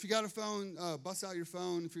If you got a phone, bust out your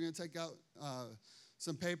phone. If you're going to take out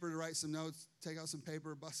some paper to write some notes, take out some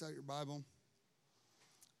paper, bust out your Bible.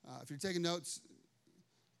 If you're taking notes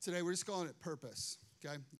today, we're just calling it purpose,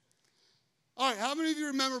 okay? All right, how many of you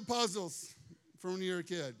remember puzzles from when you were a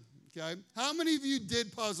kid, okay? How many of you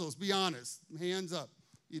did puzzles? Be honest. Hands up.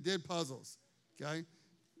 You did puzzles, okay?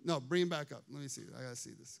 No, bring them back up. Let me see. I got to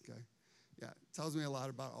see this, okay? Yeah, it tells me a lot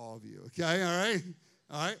about all of you, okay? All right?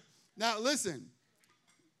 All right? Now, listen.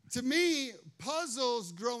 To me,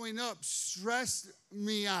 puzzles growing up stressed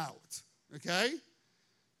me out, okay?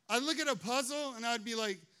 I'd look at a puzzle and I'd be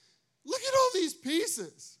like, look at all these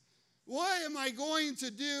pieces. What am I going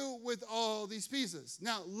to do with all these pieces?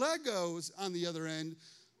 Now, Legos, on the other end,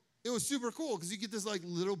 it was super cool because you get this like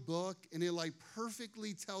little book and it like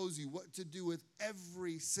perfectly tells you what to do with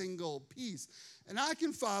every single piece. And I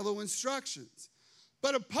can follow instructions.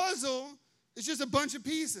 But a puzzle is just a bunch of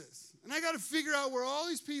pieces. And I got to figure out where all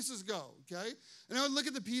these pieces go, okay? And I would look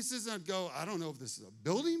at the pieces and I'd go, I don't know if this is a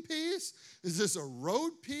building piece. Is this a road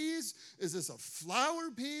piece? Is this a flower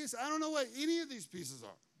piece? I don't know what any of these pieces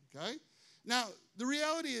are, okay? Now, the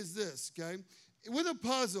reality is this, okay? With a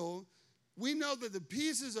puzzle, we know that the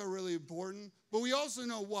pieces are really important, but we also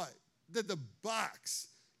know what? That the box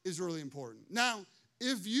is really important. Now,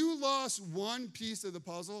 if you lost one piece of the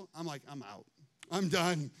puzzle, I'm like, I'm out. I'm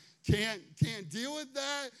done. Can't deal with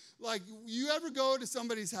that. Like, you ever go to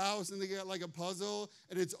somebody's house and they get like a puzzle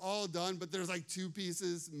and it's all done, but there's like two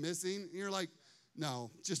pieces missing? And you're like,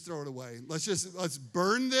 no, just throw it away. Let's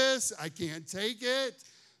burn this. I can't take it.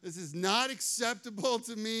 This is not acceptable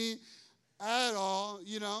to me at all,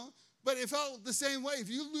 you know? But it felt the same way.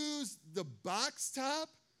 If you lose the box top,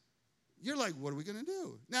 you're like, what are we going to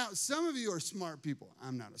do? Now, some of you are smart people.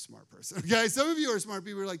 I'm not a smart person, okay? Some of you are smart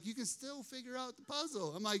people who are like, you can still figure out the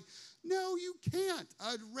puzzle. I'm like, no, you can't.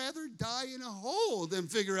 I'd rather die in a hole than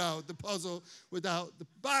figure out the puzzle without the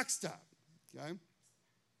box top, okay?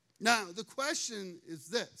 Now, the question is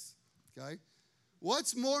this, okay?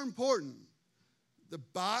 What's more important, the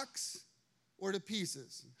box or the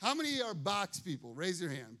pieces? How many are box people? Raise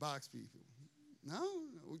your hand, box people. No?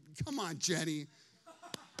 Come on, Jenny.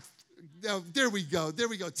 Oh, there we go.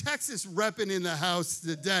 Texas repping in the house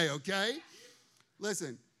today, okay?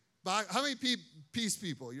 Listen, how many peace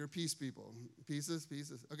people? You're peace people. Pieces?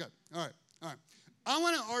 Okay, all right. I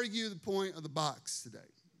want to argue the point of the box today,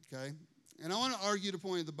 okay? And I want to argue the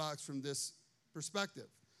point of the box from this perspective.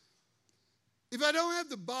 If I don't have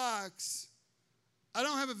the box, I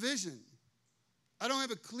don't have a vision. I don't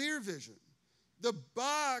have a clear vision. The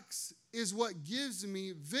box is what gives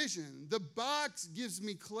me vision. The box gives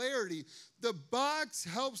me clarity. The box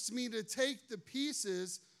helps me to take the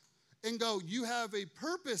pieces and go, you have a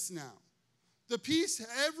purpose now.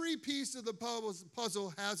 Every piece of the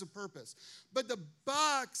puzzle has a purpose. But the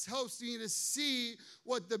box helps me to see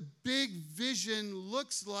what the big vision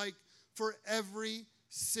looks like for every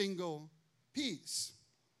single piece.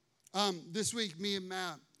 This week, me and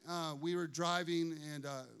Matt, we were driving and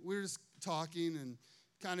we were just talking and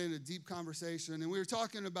kind of in a deep conversation, and we were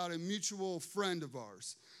talking about a mutual friend of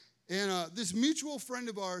ours. And this mutual friend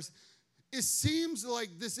of ours, it seems like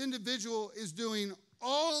this individual is doing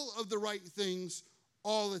all of the right things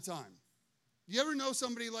all the time. You ever know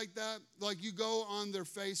somebody like that? Like you go on their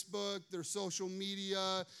Facebook, their social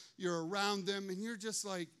media, you're around them, and you're just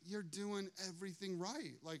like, you're doing everything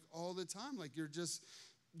right, like all the time. Like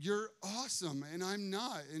you're awesome, and I'm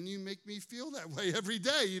not, and you make me feel that way every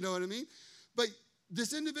day, you know what I mean? But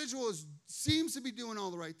this individual seems to be doing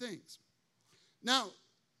all the right things. Now,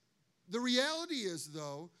 the reality is,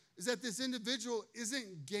 though, is that this individual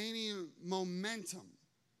isn't gaining momentum,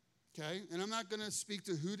 okay? And I'm not going to speak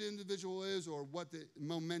to who the individual is or what the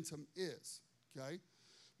momentum is, okay?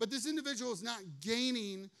 But this individual is not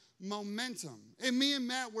gaining momentum. And me and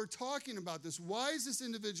Matt were talking about this. Why is this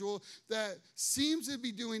individual that seems to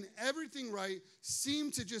be doing everything right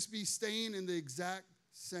seem to just be staying in the exact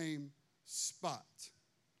same spot,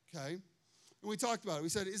 okay? And we talked about it. We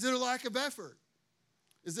said, is it a lack of effort?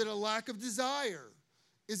 Is it a lack of desire?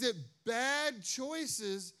 Is it bad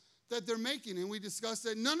choices that they're making? And we discussed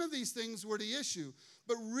that none of these things were the issue.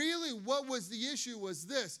 But really what was the issue was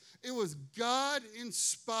this. It was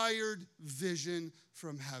God-inspired vision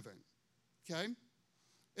from heaven, okay?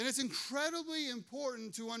 And it's incredibly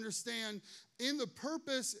important to understand in the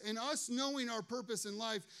purpose, and us knowing our purpose in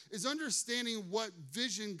life is understanding what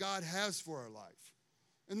vision God has for our life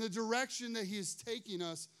and the direction that he is taking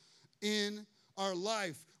us in our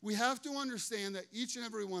life. We have to understand that each and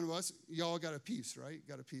every one of us, y'all got a piece, right?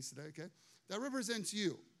 Got a piece today, okay? That represents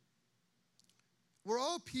you. We're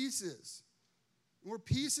all pieces. We're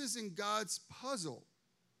pieces in God's puzzle.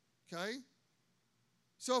 okay?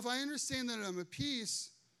 So if I understand that I'm at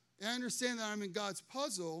peace, and I understand that I'm in God's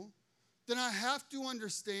puzzle, then I have to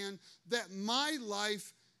understand that my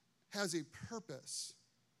life has a purpose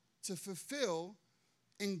to fulfill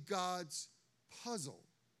in God's puzzle.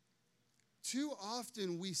 Too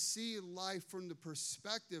often we see life from the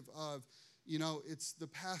perspective of, it's the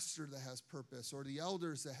pastor that has purpose, or the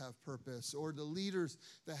elders that have purpose, or the leaders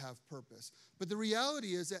that have purpose. But the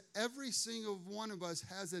reality is that every single one of us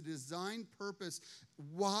has a designed purpose.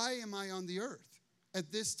 Why am I on the earth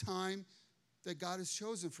at this time that God has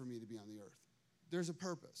chosen for me to be on the earth? There's a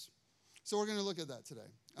purpose. So we're going to look at that today.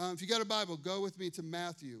 If you got a Bible, go with me to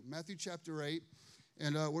Matthew chapter 8.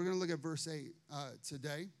 And we're going to look at verse 8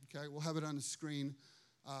 today. Okay, we'll have it on the screen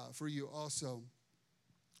for you also.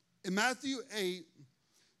 In Matthew 8,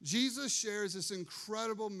 Jesus shares this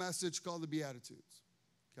incredible message called the Beatitudes.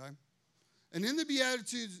 Okay? And in the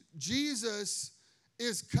Beatitudes, Jesus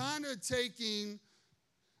is kind of taking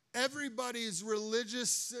everybody's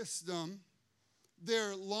religious system,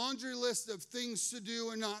 their laundry list of things to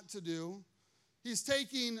do and not to do. He's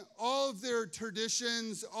taking all of their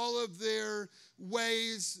traditions, all of their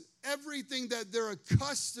ways, everything that they're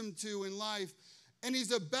accustomed to in life, and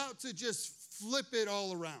he's about to just flip it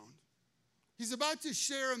all around. He's about to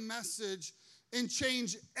share a message and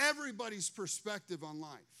change everybody's perspective on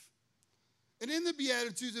life. And in the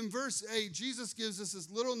Beatitudes, in verse 8, Jesus gives us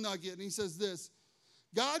this little nugget, and he says this: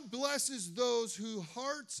 God blesses those whose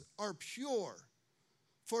hearts are pure,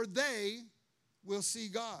 for they will see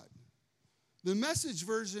God. The Message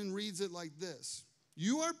version reads it like this: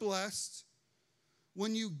 you are blessed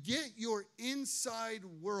when you get your inside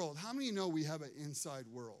world. How many know we have an inside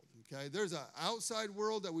world? Okay, there's an outside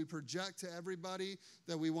world that we project to everybody,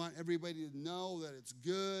 that we want everybody to know that it's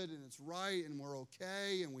good and it's right and we're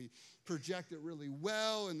okay, and we project it really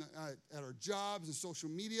well and at our jobs and social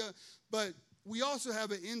media. But we also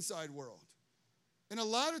have an inside world. And a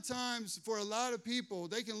lot of times, for a lot of people,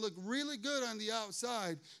 they can look really good on the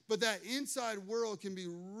outside, but that inside world can be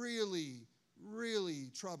really, really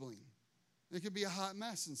troubling. It can be a hot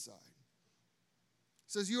mess inside.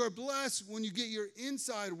 It says, you are blessed when you get your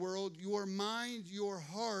inside world, your mind, your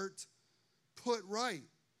heart put right.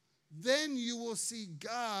 Then you will see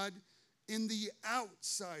God in the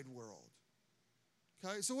outside world.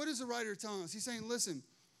 Okay, so what is the writer telling us? He's saying, listen,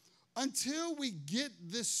 until we get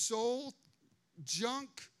this soul junk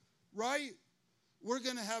right, we're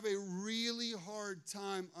going to have a really hard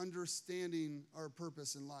time understanding our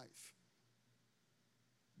purpose in life.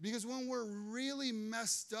 Because when we're really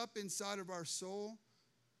messed up inside of our soul,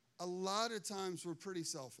 a lot of times we're pretty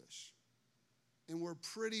selfish. And we're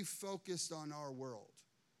pretty focused on our world.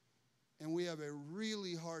 And we have a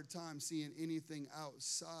really hard time seeing anything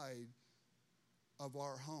outside of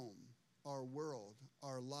our home, our world,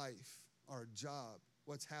 our life, our job,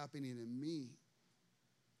 what's happening in me.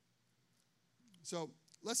 So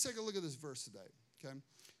let's take a look at this verse today, okay?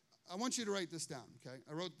 I want you to write this down, okay?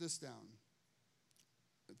 I wrote this down.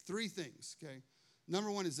 3 things, okay? Number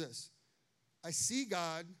 1 is this: I see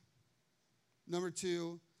God. Number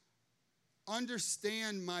 2,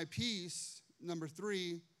 understand my peace. Number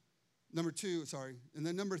 2, and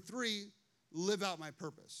then number 3, live out my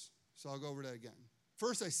purpose. So I'll go over that again.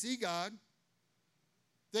 First, I see God.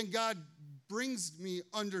 Then God brings me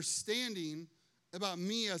understanding about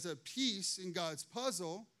me as a piece in God's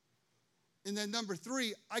puzzle. And then number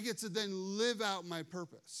 3, I get to then live out my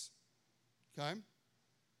purpose. Okay?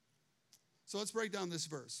 So let's break down this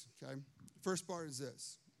verse. Okay? First part is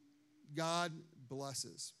this: God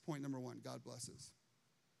blesses. Point number 1, God blesses.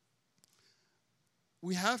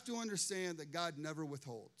 We have to understand that God never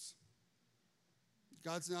withholds.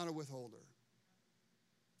 God's not a withholder.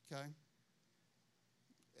 Okay?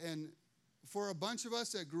 And for a bunch of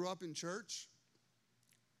us that grew up in church,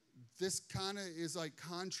 this kind of is like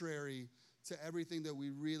contrary to everything that we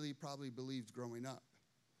really probably believed growing up.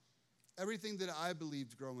 Everything that I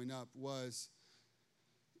believed growing up was,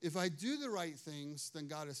 if I do the right things, then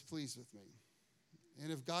God is pleased with me.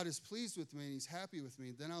 And if God is pleased with me and he's happy with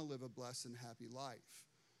me, then I'll live a blessed and happy life.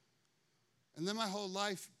 And then my whole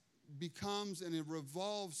life becomes, and it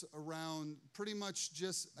revolves around pretty much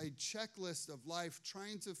just a checklist of life,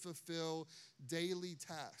 trying to fulfill daily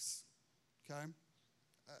tasks, okay?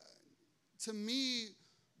 To me,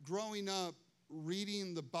 growing up,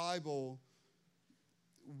 reading the Bible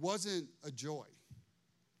wasn't a joy,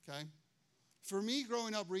 okay? For me,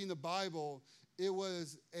 growing up reading the Bible, it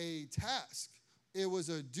was a task. It was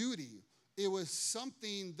a duty. It was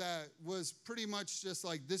something that was pretty much just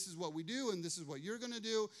like, this is what we do, and this is what you're going to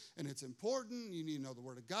do, and it's important. You need to know the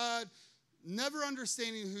Word of God. never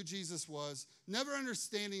understanding who Jesus was, never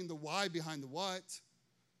understanding the why behind the what.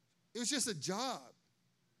 It was just a job.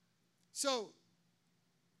 So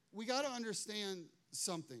we got to understand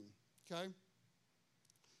something, okay?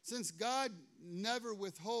 Since God never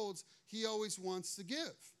withholds, he always wants to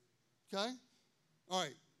give, okay? All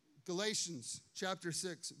right, Galatians chapter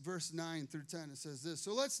 6, verse 9 through 10, it says this.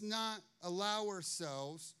 So let's not allow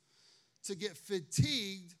ourselves to get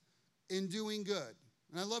fatigued in doing good.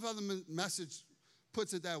 And I love how the message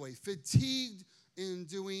puts it that way. Fatigued in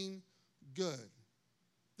doing good.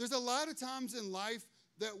 There's a lot of times in life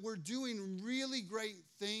that we're doing really great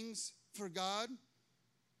things for God,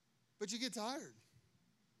 but you get tired.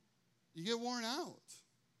 You get worn out.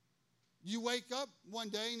 You wake up one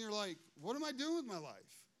day and you're like, what am I doing with my life?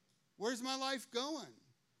 Where's my life going?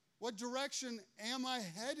 What direction am I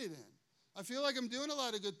headed in? I feel like I'm doing a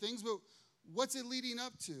lot of good things, but what's it leading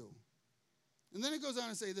up to? And then it goes on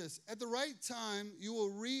to say this. At the right time, you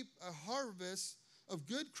will reap a harvest of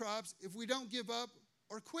good crops if we don't give up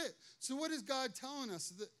or quit. So what is God telling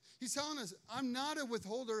us? He's telling us, I'm not a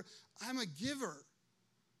withholder, I'm a giver.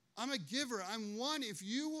 I'm a giver. I'm one. If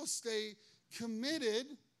you will stay committed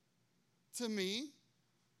to me,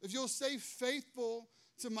 if you'll stay faithful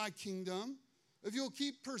to my kingdom, if you'll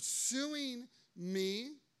keep pursuing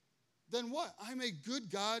me, then what? I'm a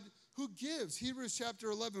good God who gives. Hebrews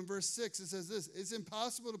chapter 11, verse 6, it says this, it's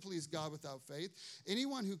impossible to please God without faith.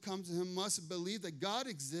 Anyone who comes to him must believe that God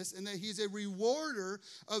exists and that he's a rewarder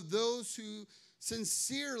of those who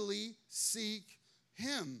sincerely seek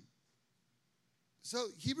him. So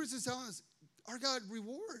Hebrews is telling us our God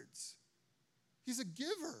rewards. He's a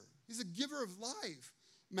giver. He's a giver of life.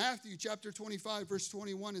 Matthew chapter 25, verse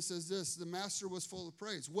 21, it says this, the master was full of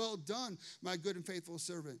praise. Well done, my good and faithful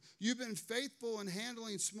servant. You've been faithful in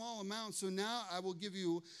handling small amounts, so now I will give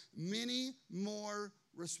you many more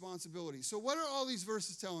responsibilities. So what are all these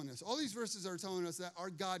verses telling us? All these verses are telling us that our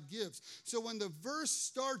God gives. So when the verse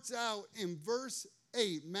starts out in verse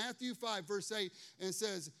 8, Matthew 5, verse 8, and it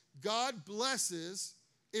says, God blesses,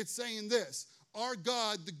 it's saying this, our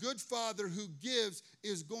God, the good Father who gives,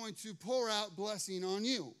 is going to pour out blessing on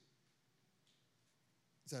you.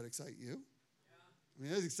 Does that excite you? Yeah. I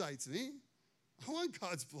mean, that excites me. I want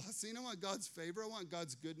God's blessing. I want God's favor. I want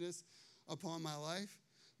God's goodness upon my life.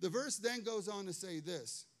 The verse then goes on to say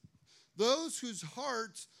this, those whose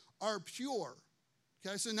hearts are pure.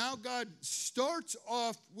 Okay, so now God starts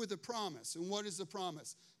off with a promise. And what is the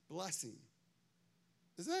promise? Blessing.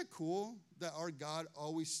 Isn't that cool that our God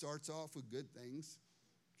always starts off with good things?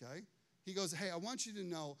 Okay? He goes, hey, I want you to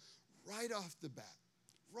know right off the bat,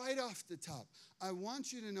 right off the top, I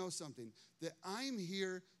want you to know something, that I'm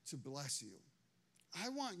here to bless you. I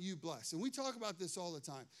want you blessed. And we talk about this all the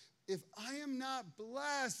time. If I am not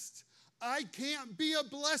blessed, I can't be a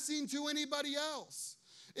blessing to anybody else.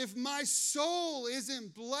 If my soul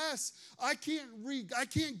isn't blessed, I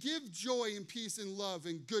can't give joy and peace and love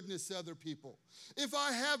and goodness to other people. If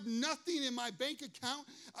I have nothing in my bank account,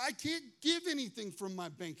 I can't give anything from my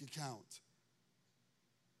bank account.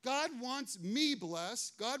 God wants me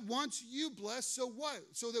blessed. God wants you blessed. So what?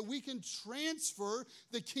 So that we can transfer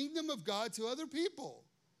the kingdom of God to other people.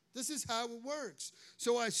 This is how it works.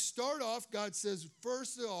 So I start off, God says,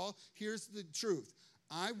 first of all, here's the truth.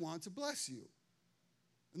 I want to bless you.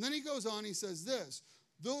 And then he goes on, he says this,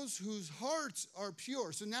 those whose hearts are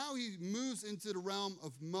pure. So now he moves into the realm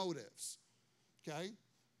of motives, okay?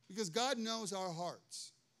 Because God knows our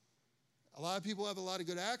hearts. A lot of people have a lot of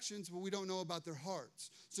good actions, but we don't know about their hearts.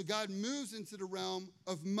 So God moves into the realm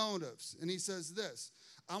of motives, and he says this,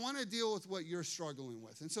 I want to deal with what you're struggling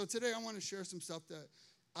with. And so today I want to share some stuff that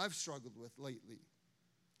I've struggled with lately,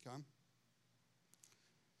 okay?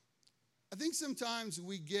 I think sometimes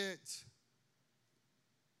we get,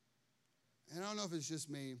 and I don't know if it's just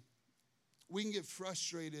me, we can get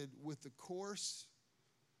frustrated with the course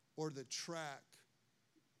or the track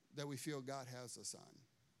that we feel God has us on.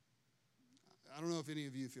 I don't know if any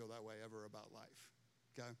of you feel that way ever about life,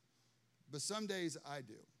 okay? But some days I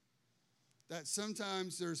do. That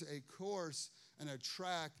sometimes there's a course and a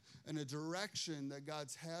track and a direction that God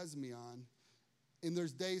has me on, and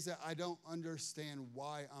there's days that I don't understand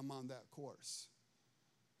why I'm on that course.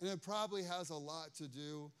 And it probably has a lot to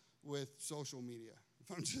do with social media,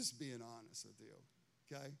 if I'm just being honest with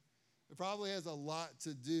you, okay? It probably has a lot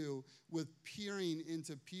to do with peering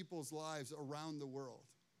into people's lives around the world.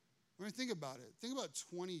 I mean, think about it. Think about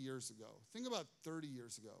 20 years ago. Think about 30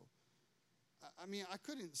 years ago. I mean, I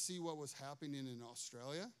couldn't see what was happening in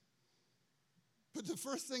Australia. But the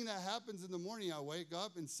first thing that happens in the morning, I wake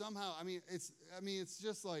up and somehow, it's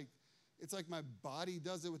just like, it's like my body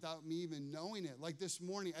does it without me even knowing it. Like this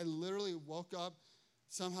morning, I literally woke up,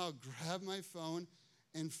 somehow grabbed my phone,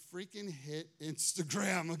 and freaking hit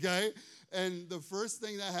Instagram, okay? And the first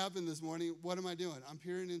thing that happened this morning, what am I doing? I'm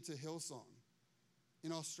peering into Hillsong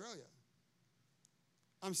in Australia.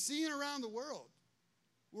 I'm seeing around the world.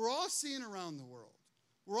 We're all seeing around the world.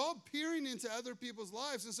 We're all peering into other people's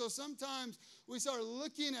lives. And so sometimes we start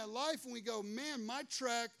looking at life and we go, man, my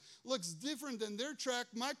track looks different than their track.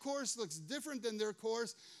 My course looks different than their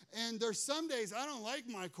course. And there's some days I don't like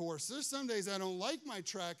my course. There's some days I don't like my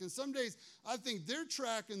track. And some days I think their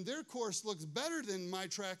track and their course looks better than my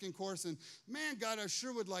track and course. And man, God, I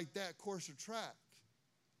sure would like that course or track.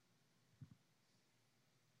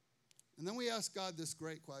 And then we ask God this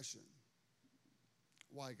great question.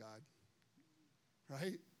 Why, God?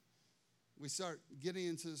 Right? We start getting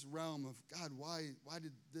into this realm of, God, why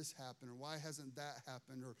did this happen? Or why hasn't that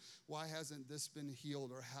happened? Or why hasn't this been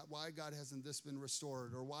healed? Or why, God, hasn't this been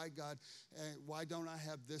restored? Or why, God, why don't I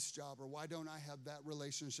have this job? Or why don't I have that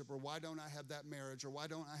relationship? Or why don't I have that marriage? Or why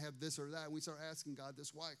don't I have this or that? And we start asking God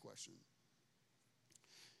this why question.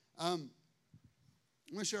 I'm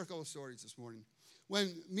going to share a couple of stories this morning.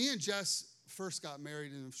 When me and Jess first got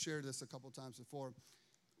married, and I've shared this a couple of times before,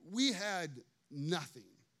 we had nothing.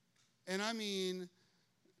 And I mean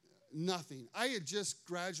nothing. I had just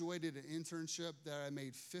graduated an internship that I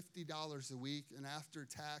made $50 a week, and after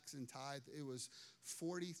tax and tithe, it was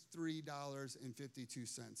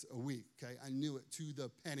 $43.52 a week, okay? I knew it to the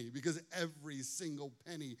penny because every single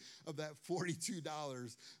penny of that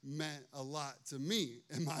 $42 meant a lot to me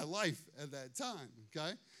in my life at that time,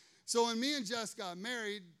 okay? So when me and Jess got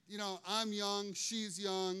married, you know, I'm young, she's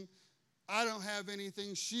young, I don't have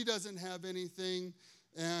anything, she doesn't have anything.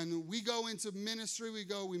 And we go into ministry, we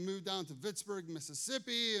move down to Vicksburg,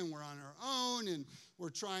 Mississippi, and we're on our own, and we're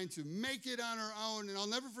trying to make it on our own. And I'll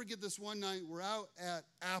never forget this one night, we're out at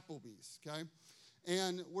Applebee's, okay?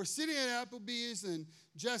 And we're sitting at Applebee's, and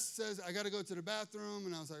Jess says, I got to go to the bathroom.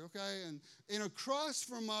 And I was like, okay. And across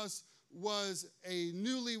from us was a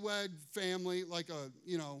newlywed family,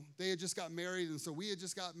 they had just got married, and so we had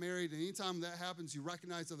just got married. And anytime that happens, you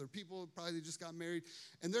recognize other people, probably they just got married,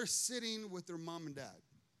 and they're sitting with their mom and dad.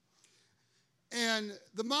 And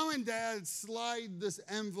the mom and dad slide this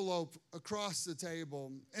envelope across the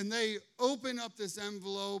table, and they open up this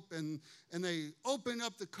envelope, and they open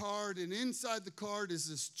up the card, and inside the card is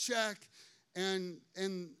this check, and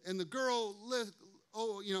the girl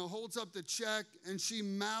holds up the check, and she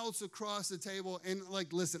mouths across the table, and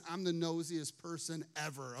listen, I'm the nosiest person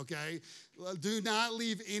ever, okay? Do not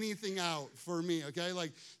leave anything out for me, okay?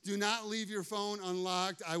 Do not leave your phone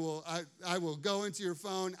unlocked. I will go into your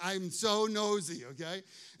phone. I'm so nosy, okay?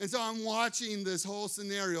 And so I'm watching this whole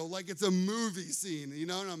scenario like it's a movie scene, and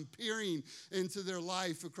I'm peering into their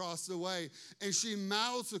life across the way. And she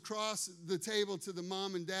mouths across the table to the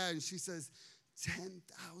mom and dad, and she says,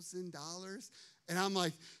 $10,000? And I'm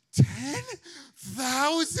like,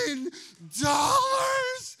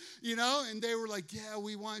 $10,000? And they were like, yeah,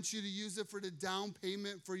 we want you to use it for the down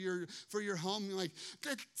payment for your home. You're like,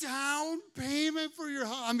 the down payment for your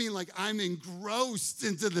home? I mean, I'm engrossed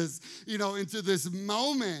into this, into this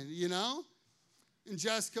moment, And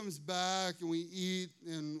Jess comes back, and we eat,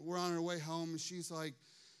 and we're on our way home, and she was like,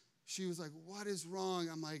 what is wrong?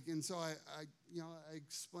 I'm like, and so I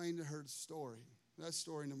explained to her the story. That's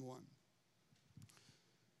story number one.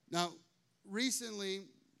 Now, recently,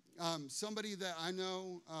 somebody that I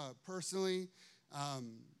know personally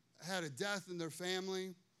had a death in their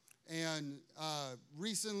family, and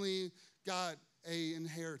recently got an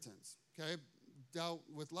inheritance, okay? Dealt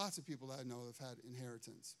with lots of people that I know have had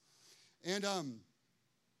inheritance. And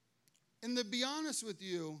to be honest with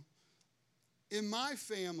you, in my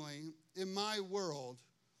family, in my world,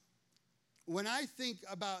 when I think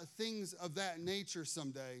about things of that nature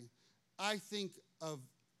someday, I think of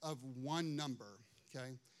one number,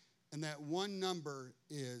 okay? And that one number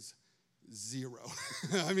is 0.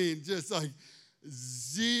 I mean, just like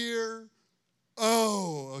 0,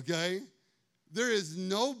 okay? There is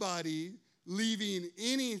nobody leaving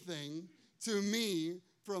anything to me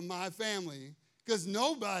from my family, because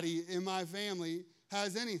nobody in my family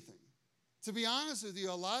has anything. To be honest with you,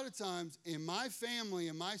 a lot of times in my family,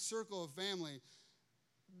 in my circle of family,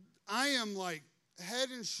 I am head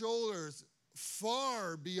and shoulders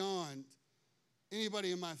far beyond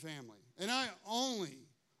anybody in my family. And I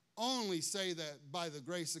only say that by the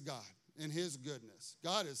grace of God and his goodness.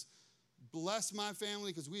 God has blessed my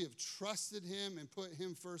family because we have trusted him and put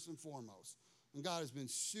him first and foremost. And God has been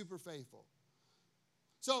super faithful.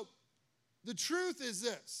 So the truth is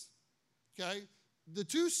this, okay? the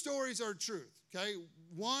two stories are truth, okay?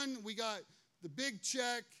 One, we got the big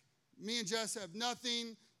check. Me and Jess have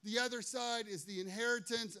nothing. The other side is the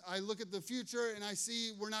inheritance. I look at the future and I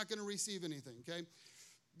see we're not going to receive anything, okay?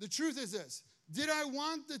 The truth is this. Did I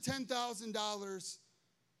want the $10,000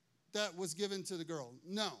 that was given to the girl?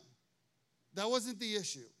 No. That wasn't the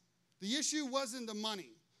issue. The issue wasn't the money.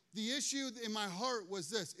 The issue in my heart was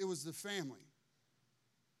this. It was the family.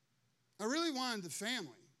 I really wanted the family.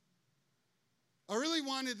 I really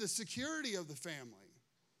wanted the security of the family.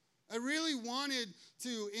 I really wanted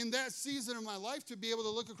to, in that season of my life, to be able to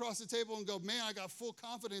look across the table and go, man, I got full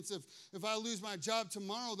confidence if I lose my job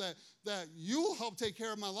tomorrow that you'll help take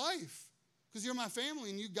care of my life because you're my family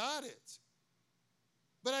and you got it.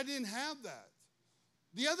 But I didn't have that.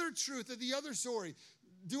 The other truth of the other story,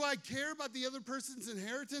 do I care about the other person's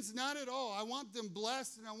inheritance? Not at all. I want them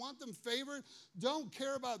blessed and I want them favored. Don't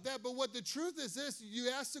care about that. But what the truth is this, you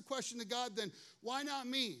ask the question to God, then why not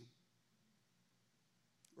me?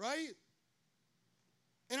 Right?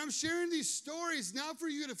 And I'm sharing these stories not for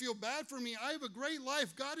you to feel bad for me. I have a great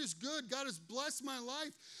life. God is good. God has blessed my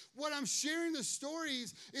life. What I'm sharing the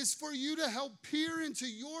stories is for you to help peer into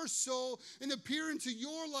your soul and to peer into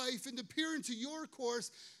your life and to peer into your course,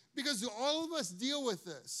 because all of us deal with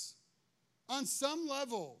this on some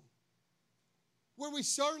level, where we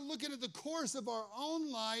start looking at the course of our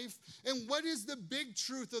own life and what is the big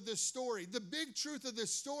truth of this story. The big truth of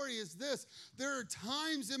this story is this. There are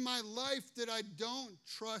times in my life that I don't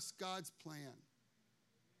trust God's plan.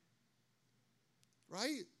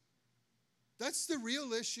 Right? That's the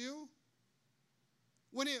real issue.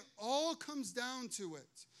 When it all comes down to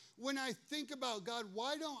it, when I think about, God,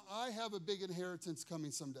 why don't I have a big inheritance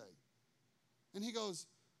coming someday? And he goes,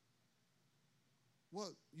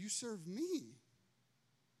 well, you serve me.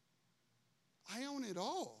 I own it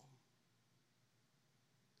all.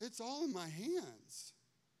 It's all in my hands.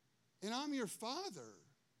 And I'm your father.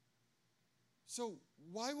 So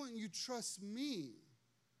why wouldn't you trust me?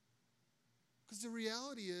 Because the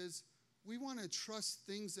reality is, we want to trust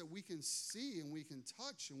things that we can see and we can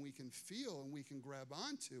touch and we can feel and we can grab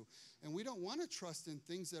onto. And we don't want to trust in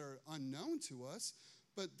things that are unknown to us.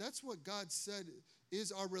 But that's what God said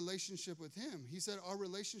is our relationship with him. He said our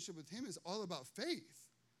relationship with him is all about faith.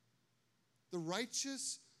 The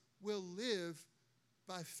righteous will live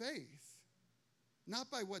by faith.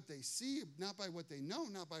 Not by what they see, not by what they know,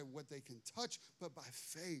 not by what they can touch, but by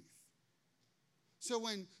faith. So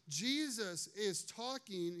when Jesus is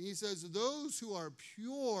talking, he says, those who are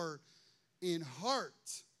pure in heart.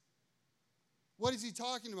 What is he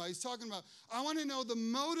talking about? He's talking about, I want to know the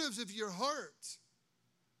motives of your heart.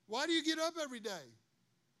 Why do you get up every day?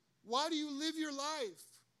 Why do you live your life?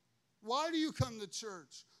 Why do you come to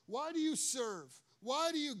church? Why do you serve?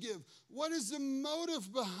 Why do you give? What is the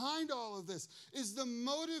motive behind all of this? Is the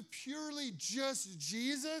motive purely just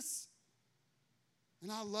Jesus?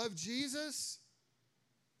 And I love Jesus?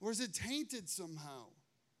 Or is it tainted somehow?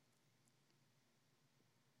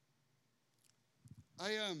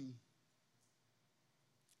 I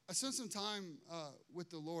spent some time with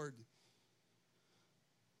the Lord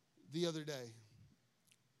the other day.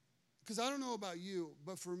 Because I don't know about you,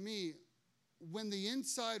 but for me, when the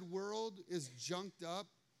inside world is junked up,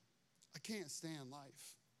 I can't stand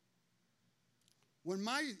life. When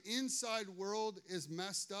my inside world is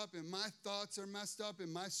messed up and my thoughts are messed up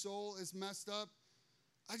and my soul is messed up,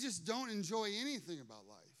 I just don't enjoy anything about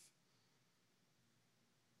life.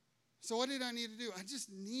 So what did I need to do? I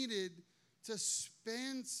just needed to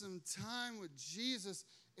spend some time with Jesus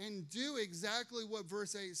and do exactly what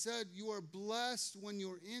verse 8 said. You are blessed when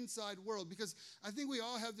you're inside world. Because I think we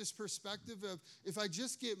all have this perspective of, if I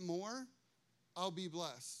just get more, I'll be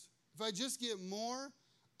blessed. If I just get more,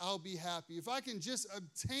 I'll be happy. If I can just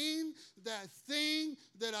obtain that thing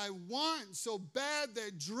that I want so bad,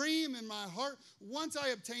 that dream in my heart, once I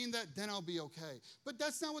obtain that, then I'll be okay. But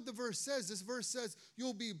that's not what the verse says. This verse says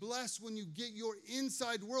you'll be blessed when you get your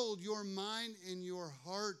inside world, your mind and your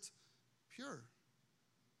heart pure.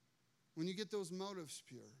 When you get those motives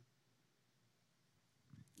pure.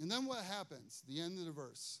 And then what happens? The end of the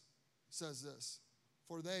verse says this,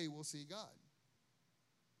 for they will see God.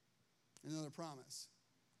 Another promise.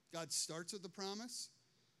 God starts with the promise,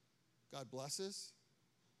 God blesses,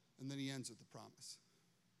 and then he ends with the promise.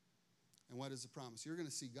 And what is the promise? You're going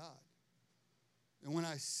to see God. And when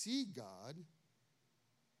I see God,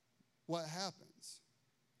 what happens?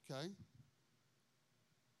 Okay?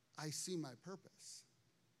 I see my purpose.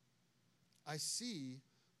 I see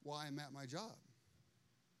why I'm at my job.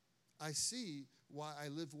 I see why I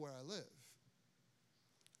live where I live.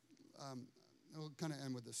 I'll kind of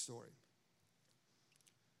end with this story.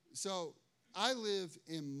 So I live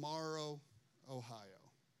in Morrow, Ohio.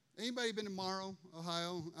 Anybody been to Morrow,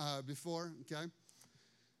 Ohio before? Okay.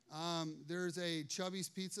 There's a Chubby's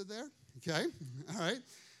Pizza there. Okay. All right.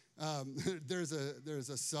 There's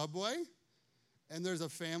a Subway, and there's a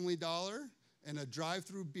Family Dollar, and a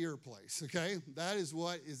drive-through beer place. Okay. That is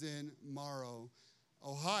what is in Morrow,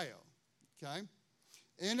 Ohio. Okay.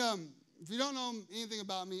 And if you don't know anything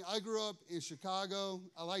about me, I grew up in Chicago.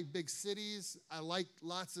 I like big cities. I like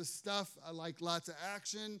lots of stuff. I like lots of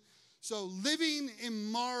action. So living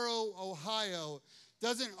in Morrow, Ohio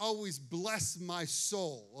doesn't always bless my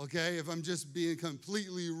soul, okay, if I'm just being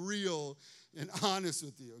completely real and honest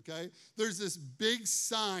with you, okay? There's this big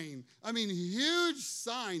sign, huge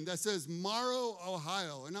sign that says Morrow,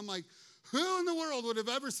 Ohio. And I'm like, who in the world would have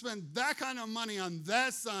ever spent that kind of money on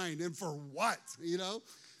that sign and for what, you know?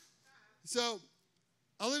 So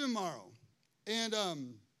I live in Morrow, and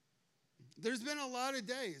there's been a lot of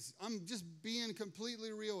days, I'm just being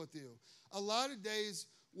completely real with you, a lot of days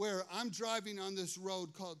where I'm driving on this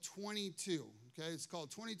road called 22, okay? It's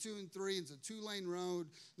called 22 and 3. It's a 2-lane road.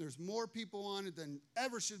 There's more people on it than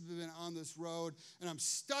ever should have been on this road, and I'm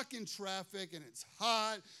stuck in traffic, and it's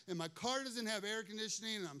hot, and my car doesn't have air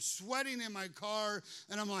conditioning, and I'm sweating in my car,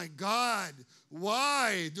 and I'm like, God,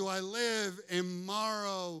 why do I live in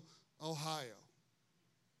Morrow, Ohio?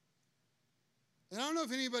 And I don't know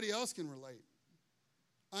if anybody else can relate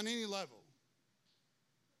on any level.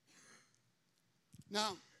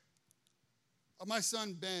 Now, my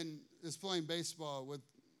son Ben is playing baseball with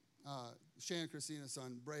Shannon Christina's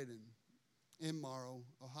son Braden in Morrow,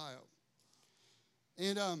 Ohio.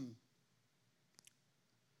 And I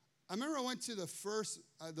remember I went to the first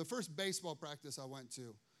baseball practice I went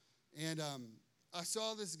to, and I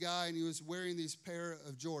saw this guy, and he was wearing these pair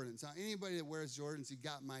of Jordans. Now, anybody that wears Jordans, he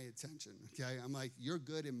got my attention, okay? I'm like, you're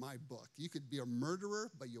good in my book. You could be a murderer,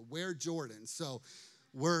 but you wear Jordans, so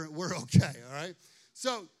we're okay, all right?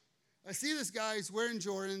 So I see this guy, he's wearing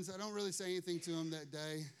Jordans. I don't really say anything to him that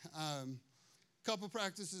day. Couple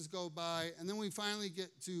practices go by, and then we finally get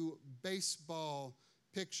to baseball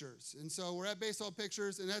pictures. And so we're at baseball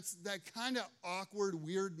pictures, and that's that kind of awkward,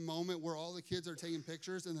 weird moment where all the kids are taking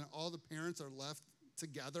pictures, and then all the parents are left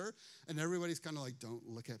together, and everybody's kind of like, don't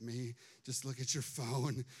look at me, just look at your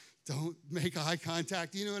phone, don't make eye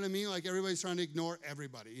contact. You know what I mean? Like everybody's trying to ignore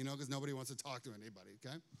everybody, because nobody wants to talk to anybody,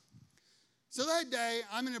 okay? So that day,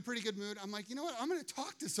 I'm in a pretty good mood. I'm like, you know what? I'm going to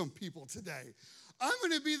talk to some people today. I'm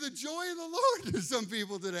going to be the joy of the Lord to some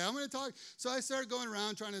people today. I'm going to talk. So I start going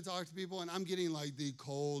around trying to talk to people, and I'm getting like the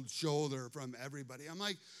cold shoulder from everybody. I'm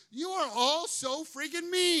like, you are all so freaking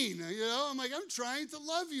mean. I'm like, I'm trying to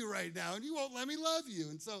love you right now, and you won't let me love you.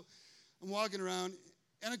 And so I'm walking around,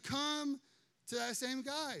 and I come to that same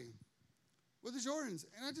guy with the Jordans,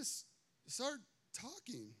 and I just start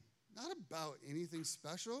talking, not about anything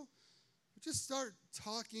special, but just start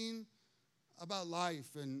talking about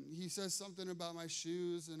life. And he says something about my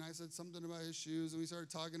shoes, and I said something about his shoes, and we started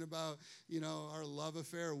talking about, our love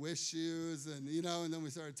affair with shoes, and, and then we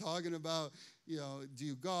started talking about, do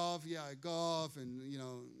you golf? Yeah, I golf, and,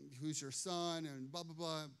 who's your son, and blah, blah,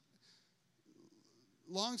 blah.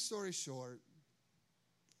 Long story short,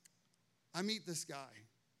 I meet this guy.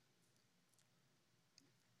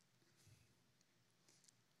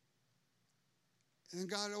 And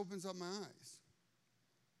God opens up my eyes.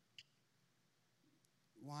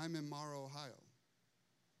 Why I'm in Morrow, Ohio.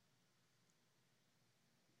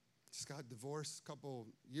 Just got divorced a couple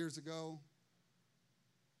years ago.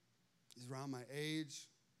 He's around my age.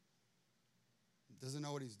 Doesn't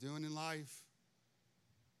know what he's doing in life.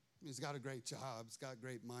 He's got a great job. He's got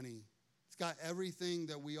great money. He's got everything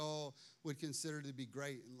that we all would consider to be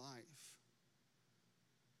great in life.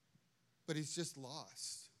 But he's just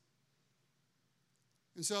lost.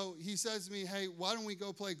 And so he says to me, hey, why don't we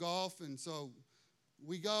go play golf? And so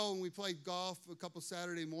we go, and we played golf a couple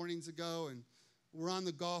Saturday mornings ago, and we're on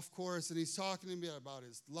the golf course, and he's talking to me about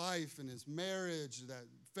his life and his marriage that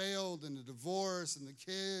failed, and the divorce and the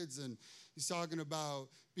kids, and he's talking about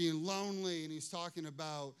being lonely, and he's talking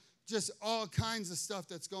about just all kinds of stuff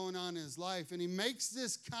that's going on in his life. And he makes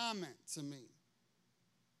this comment to me.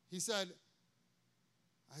 He said,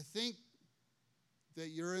 I think that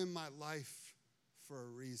you're in my life for a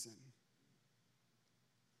reason.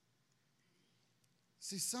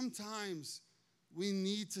 See, sometimes we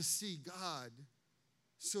need to see God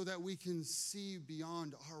so that we can see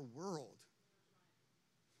beyond our world.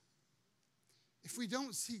 If we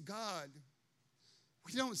don't see God,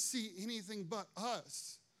 we don't see anything but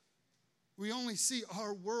us. We only see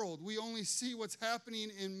our world. We only see what's happening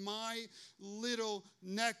in my little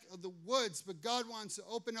neck of the woods. But God wants to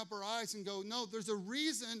open up our eyes and go, no, there's a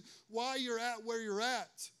reason why you're at where you're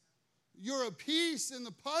at. You're a piece in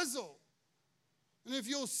the puzzle. And if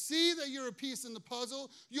you'll see that you're a piece in the puzzle,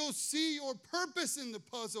 you'll see your purpose in the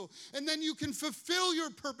puzzle. And then you can fulfill your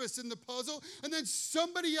purpose in the puzzle, and then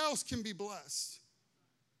somebody else can be blessed.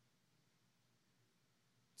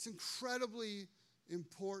 It's incredibly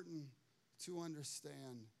important to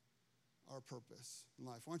understand our purpose in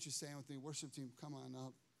life. Why don't you stand with me? Worship team, come on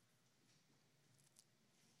up.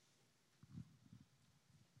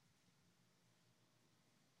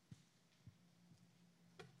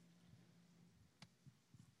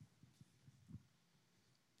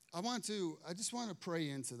 I just want to pray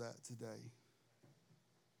into that today.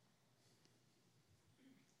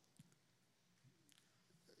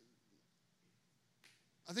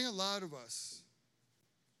 I think a lot of us,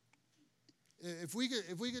 if we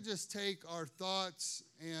could just take our thoughts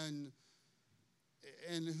and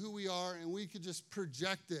who we are and we could just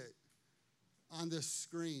project it on this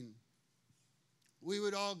screen, we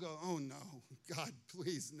would all go, oh no, God,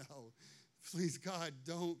 please no. Please, God,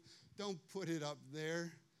 don't put it up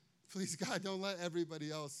there. Please, God, don't let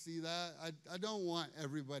everybody else see that. I don't want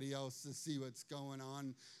everybody else to see what's going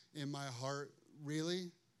on in my heart,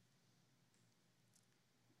 really.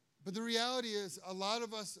 But the reality is, a lot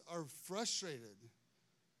of us are frustrated.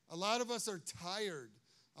 A lot of us are tired.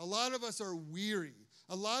 A lot of us are weary.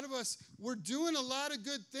 A lot of us, we're doing a lot of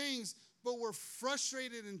good things, but we're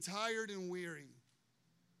frustrated and tired and weary.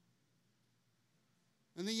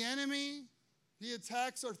 And the enemy, he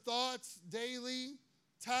attacks our thoughts daily,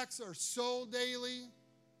 attacks our soul daily.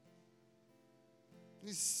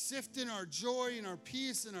 He's sifting our joy and our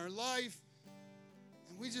peace and our life,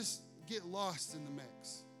 and we just get lost in the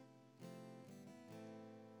mix.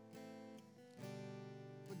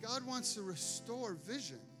 But God wants to restore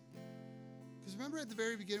vision. Because remember at the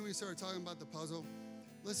very beginning we started talking about the puzzle?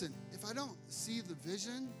 Listen, if I don't see the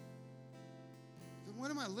vision, then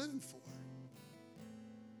what am I living for?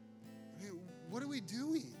 I mean, what are we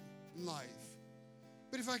doing in life?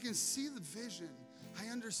 But if I can see the vision,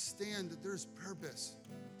 I understand that there's purpose.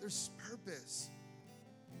 There's purpose.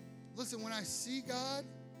 Listen, when I see God,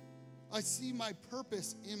 I see my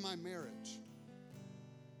purpose in my marriage.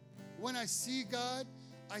 When I see God,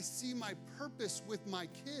 I see my purpose with my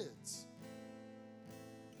kids.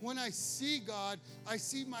 When I see God, I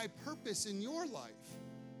see my purpose in your life.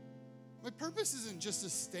 My purpose isn't just to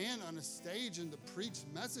stand on a stage and to preach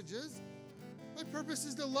messages. My purpose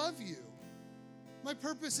is to love you. My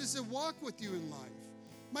purpose is to walk with you in life.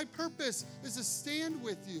 My purpose is to stand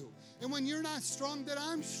with you. And when you're not strong, then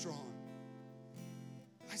I'm strong.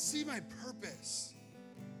 I see my purpose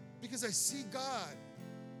because I see God.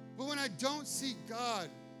 But when I don't see God,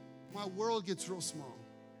 my world gets real small.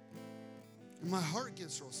 And my heart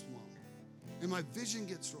gets real small. And my vision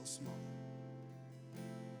gets real small.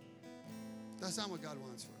 That's not what God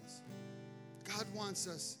wants for us. God wants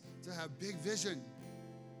us to have big vision.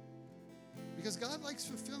 Because God likes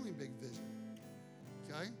fulfilling big vision.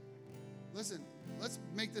 Okay? Listen, let's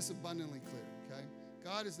make this abundantly clear. Okay?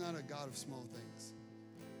 God is not a God of small things.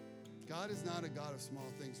 God is not a God of small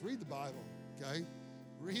things. Read the Bible. Okay?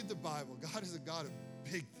 Read the Bible. God is a God of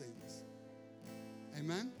big things.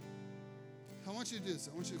 Amen? I want you to do this.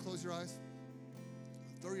 I want you to close your eyes.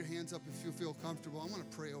 Throw your hands up if you feel comfortable. I want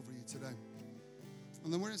to pray over you today.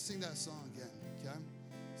 And then we're going to sing that song again, okay?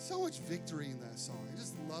 So much victory in that song. I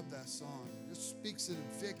just love that song. It just speaks to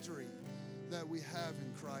the victory that we have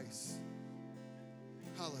in Christ.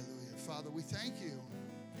 Hallelujah. Father, we thank you.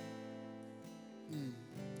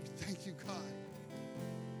 Thank you, God.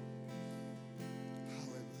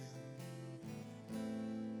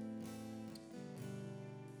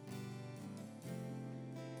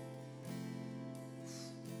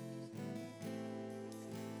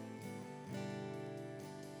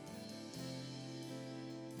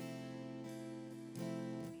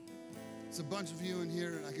 It's a bunch of you in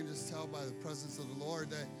here, and I can just tell by the presence of the Lord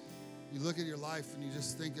that you look at your life and you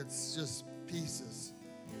just think it's just pieces.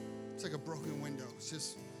 It's like a broken window. It's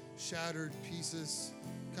just shattered pieces,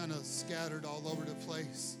 kind of scattered all over the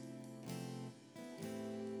place.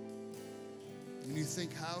 And you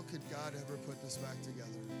think, how could God ever put this back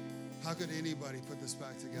together? How could anybody put this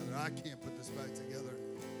back together? I can't put this back together.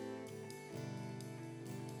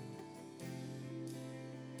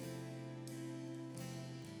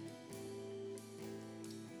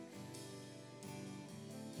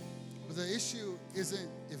 The issue isn't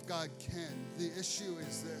if God can. The issue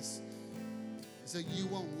is this, is that you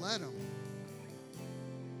won't let him.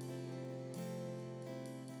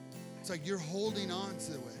 It's like you're holding on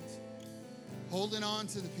to it, holding on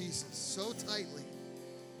to the pieces so tightly.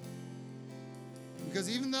 Because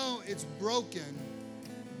even though it's broken,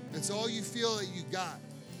 it's all you feel that you got.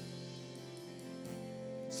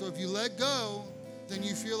 So if you let go, then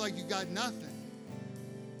you feel like you got nothing.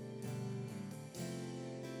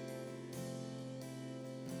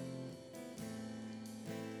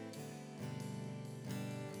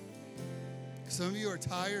 Some of you are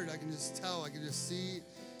tired. I can just tell. I can just see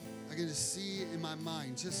it in my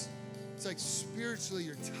mind. It's like spiritually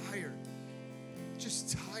you're tired.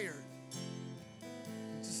 Just tired.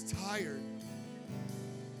 Just tired.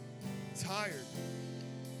 Tired.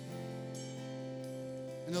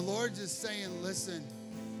 And the Lord's just saying, listen,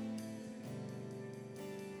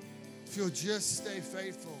 if you'll just stay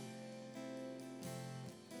faithful,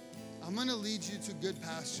 I'm going to lead you to good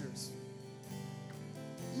pastures.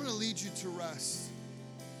 I'm going to lead you to rest.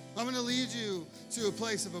 I'm going to lead you to a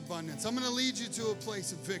place of abundance. I'm going to lead you to a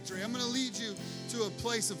place of victory. I'm going to lead you to a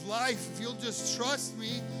place of life. If you'll just trust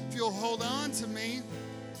me, if you'll hold on to me.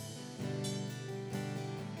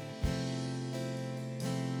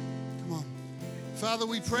 Come on. Father,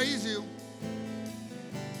 we praise you.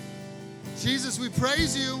 Jesus, we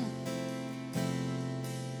praise you.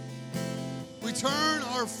 We turn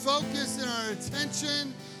our focus and our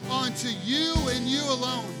attention onto you and you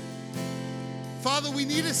alone. Father, we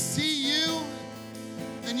need to see you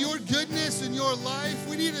and your goodness in your life.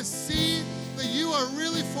 We need to see that you are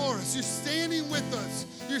really for us. You're standing with us.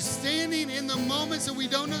 You're standing in the moments that we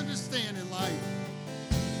don't understand in life.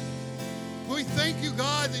 We thank you,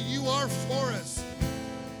 God, that you are for us.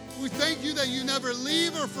 We thank you that you never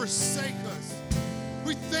leave or forsake us.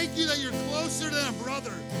 We thank you that you're closer than a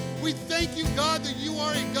brother. We thank you, God, that you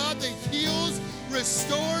are a God that heals,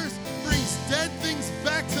 restores, brings dead things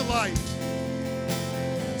back to life.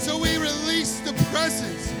 So we release the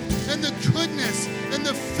presence and the goodness and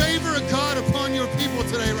the favor of God upon your people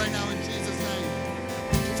today, right now, in Jesus'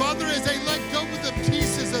 name. Father, as they let go of the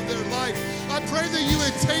pieces of their life, I pray that you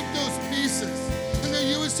would take those pieces and that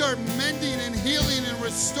you would start mending and healing and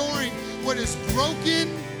restoring what is broken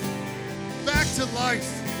back to life.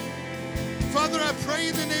 Father, I pray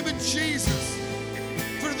in the name of Jesus,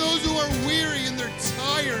 for those who are weary and they're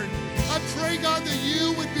tired, I pray, God, that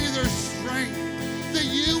you would be their strength, that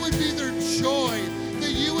you would be their joy,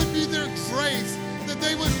 that you would be their grace, that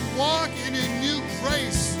they would walk in a new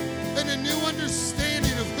grace and a new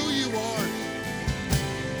understanding of who you are.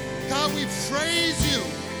 God, we praise you.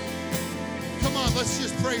 Come on, let's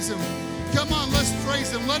just praise him. Come on, let's praise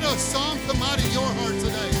him. Let a song come out of your heart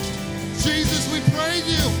today. Jesus, we praise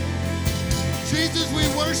you. Jesus, we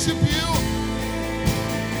worship you.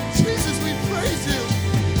 Jesus, we praise you.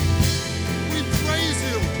 We praise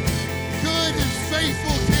you. Good and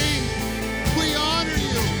faithful King, we honor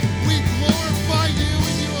you. We glorify you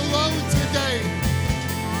and you alone today.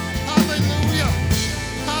 Hallelujah.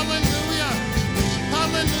 Hallelujah.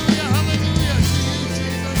 Hallelujah. Hallelujah to you,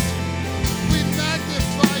 Jesus. We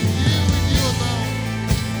magnify you and you alone.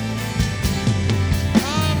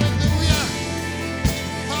 Hallelujah.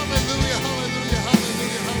 Hallelujah. Hallelujah.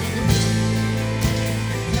 Hallelujah. Hallelujah.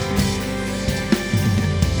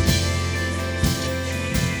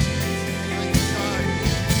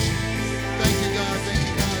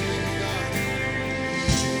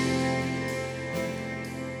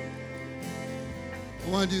 I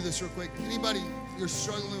want to do this real quick. Anybody, you're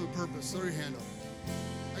struggling with purpose, throw your hand up.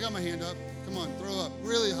 I got my hand up. Come on, throw up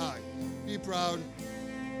really high. Be proud.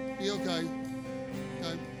 Be okay.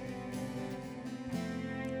 Okay.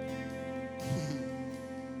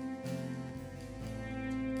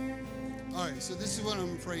 All right, so this is what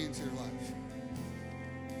I'm praying into your life.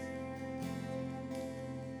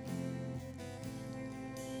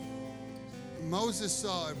 Moses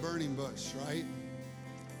saw a burning bush, right?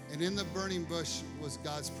 And in the burning bush was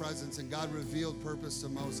God's presence, and God revealed purpose to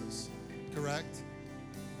Moses, correct?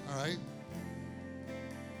 All right?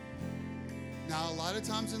 Now, a lot of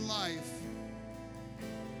times in life,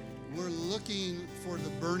 we're looking for the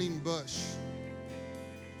burning bush,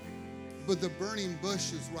 but the burning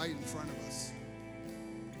bush is right in front of us.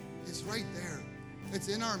 It's right there. It's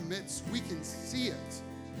in our midst. We can see it.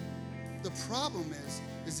 The problem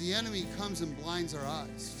is the enemy comes and blinds our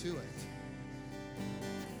eyes to it,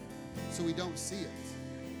 so we don't see it.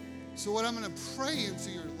 So what I'm going to pray into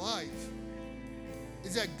your life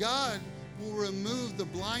is that God will remove the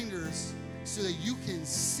blinders so that you can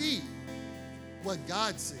see what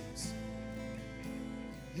God sees.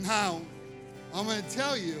 Now, I'm going to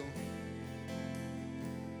tell you,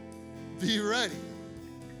 be ready,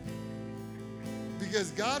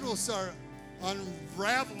 because God will start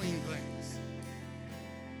unraveling things.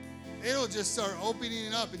 it'll just start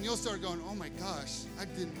opening up, and you'll start going, oh my gosh, I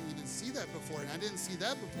didn't even see that before, and I didn't see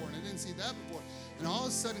that before, and I didn't see that before. And all of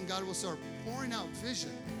a sudden, God will start pouring out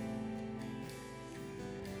vision.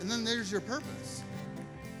 And then there's your purpose.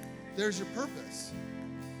 There's your purpose.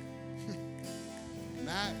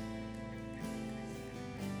 Matt,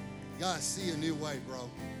 you gotta see a new way, bro.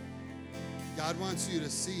 God wants you to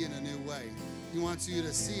see in a new way. He wants you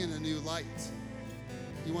to see in a new light.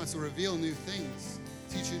 He wants to reveal new things,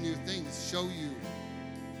 teach you new things, show you.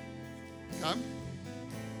 Come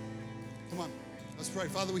on, let's pray.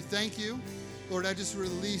 Father, we thank you. Lord, I just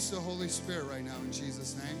release the Holy Spirit right now in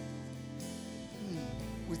Jesus' name.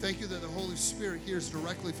 We thank you that the Holy Spirit hears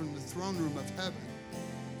directly from the throne room of heaven.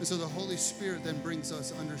 And so the Holy Spirit then brings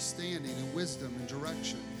us understanding and wisdom and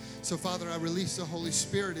direction. So, Father, I release the Holy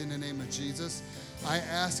Spirit in the name of Jesus. I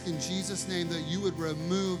ask in Jesus' name that you would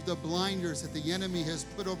remove the blinders that the enemy has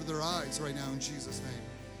put over their eyes right now in Jesus' name.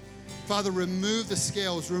 Father, remove the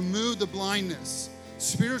scales, remove the blindness,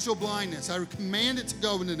 spiritual blindness. I command it to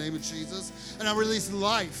go in the name of Jesus. And I release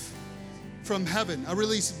life from heaven. I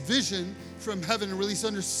release vision from heaven and release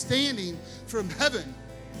understanding from heaven.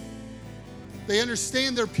 They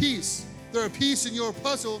understand their piece. They're a piece in your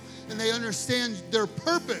puzzle, and they understand their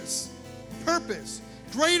purpose. Purpose.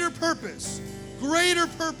 Greater purpose. Greater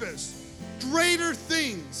purpose. Greater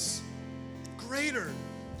things. Greater.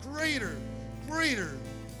 Greater. Greater.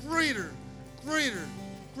 Greater. Greater.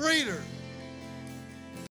 Greater.